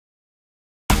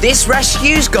This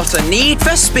rescue's got a need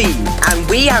for speed, and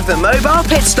we have the mobile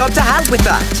pit stop to help with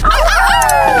that.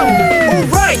 All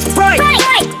right.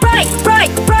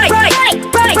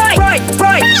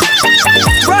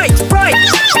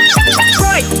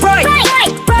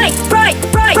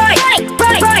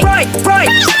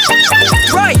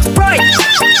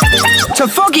 To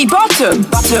Foggy Bottom.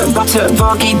 Butter,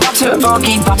 foggy, butter,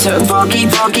 foggy, butter, foggy,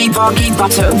 foggy,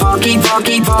 butter, foggy,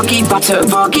 foggy, butter,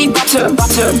 foggy, butter,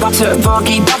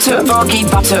 foggy, butter, foggy,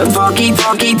 butter,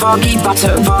 foggy,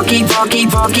 butter, foggy,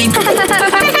 foggy.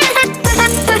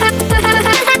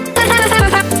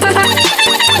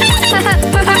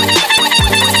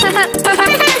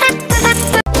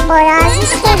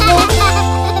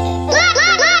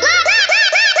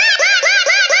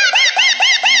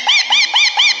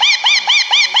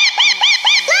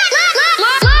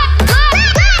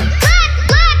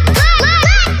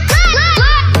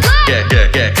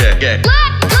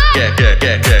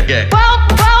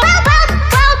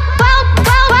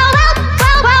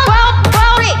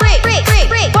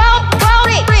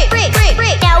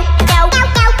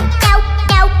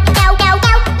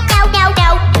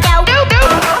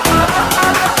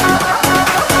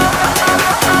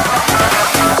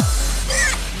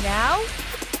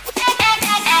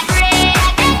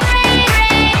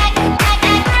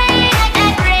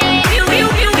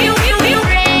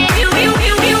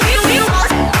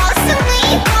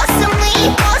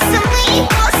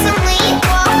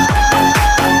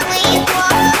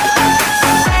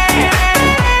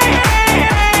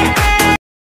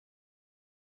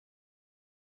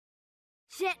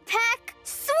 Jetpack?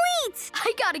 Sweet!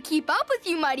 I gotta keep up with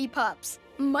you, Mighty Pups.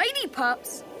 Mighty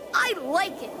Pups? I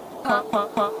like it. No,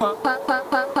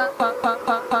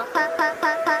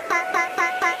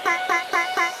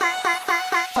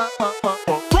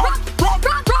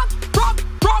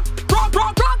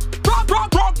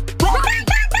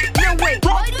 wait,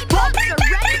 Mighty Pups are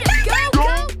ready to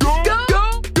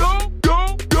go.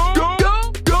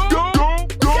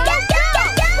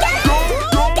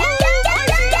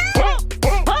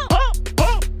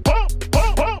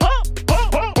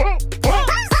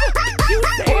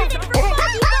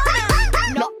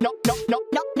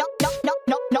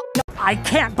 I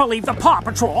can't believe the Paw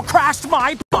Patrol crashed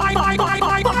my I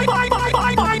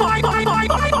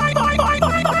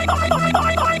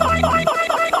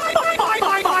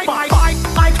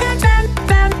can't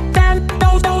stand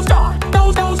those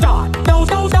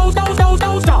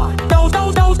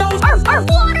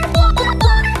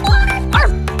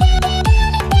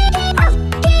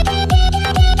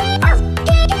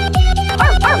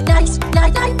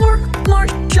Night work,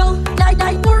 Marshall. Night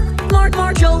work,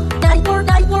 Marshall. Night work,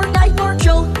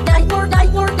 Marshall. Night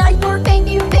work.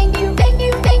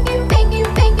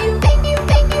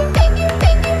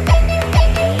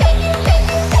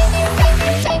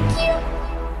 Thank you.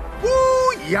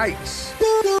 Woo, yikes.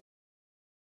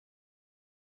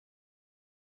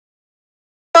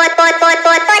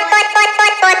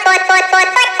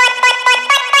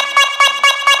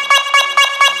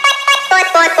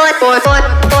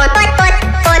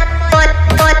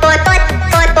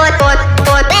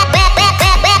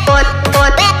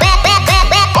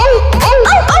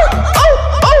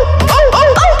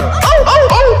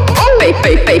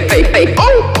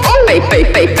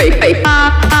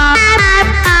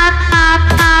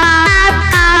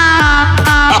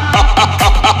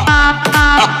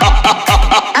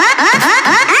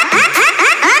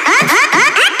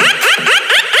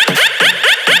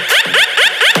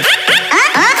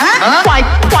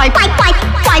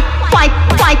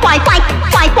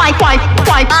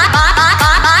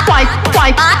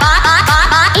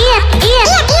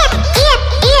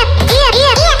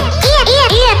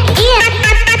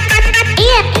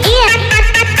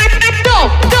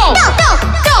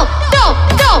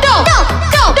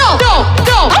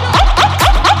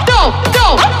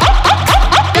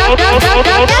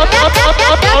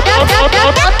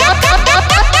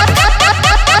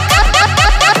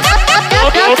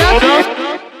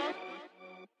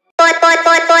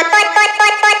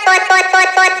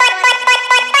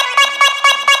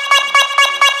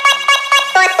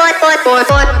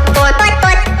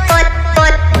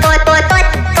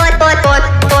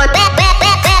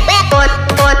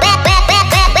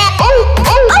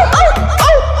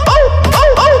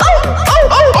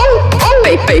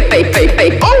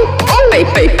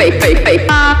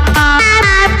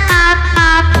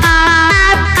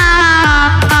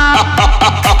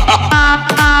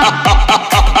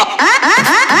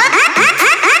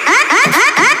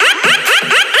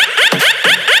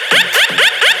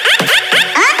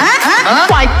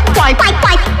 Why?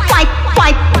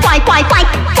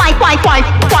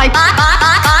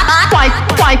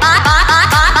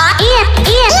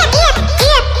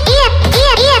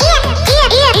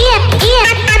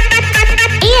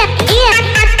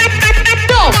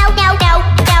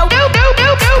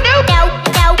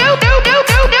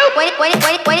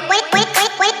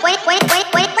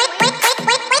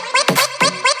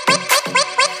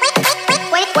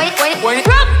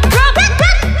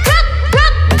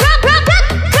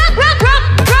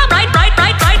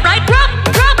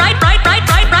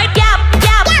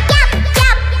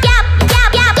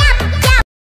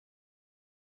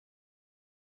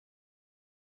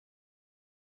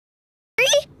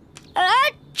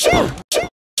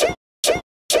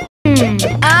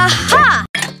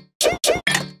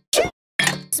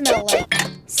 smell like?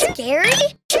 Scary?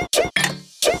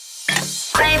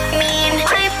 I'm mean,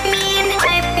 I'm mean,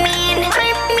 I'm mean,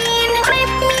 I'm mean, I'm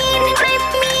mean, I'm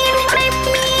mean, I'm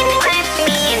mean, I'm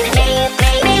mean.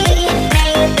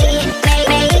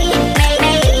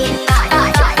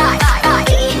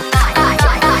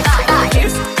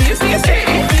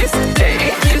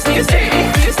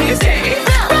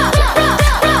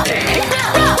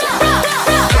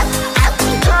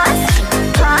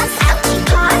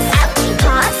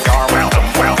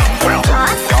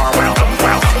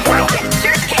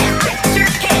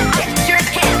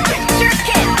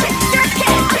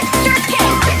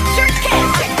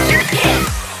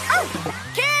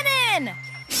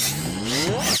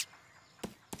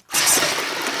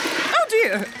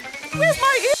 Where's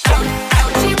my ear?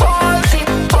 Ouchie ball,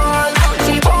 ouchie ball,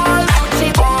 ouchie ball,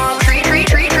 ouchie ball. Tree, tree,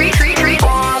 tree, tree, tree, tree,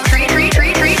 ball. Tree, tree,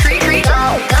 tree, tree, tree, tree.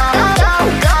 Go, go, go,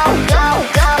 go, go,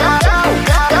 go, go,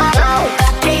 go, go, go.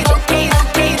 Okay, okay,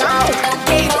 okay, go.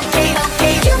 Okay, okay,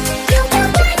 okay. You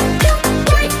right, you right,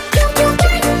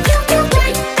 you right, you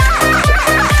right.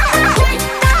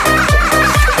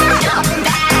 Jump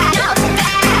back, jump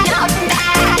back, jump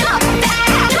back, jump back,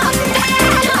 jump back,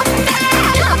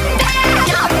 jump back,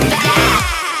 jump back.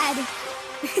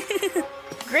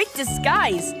 Great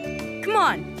disguise. Come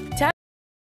on,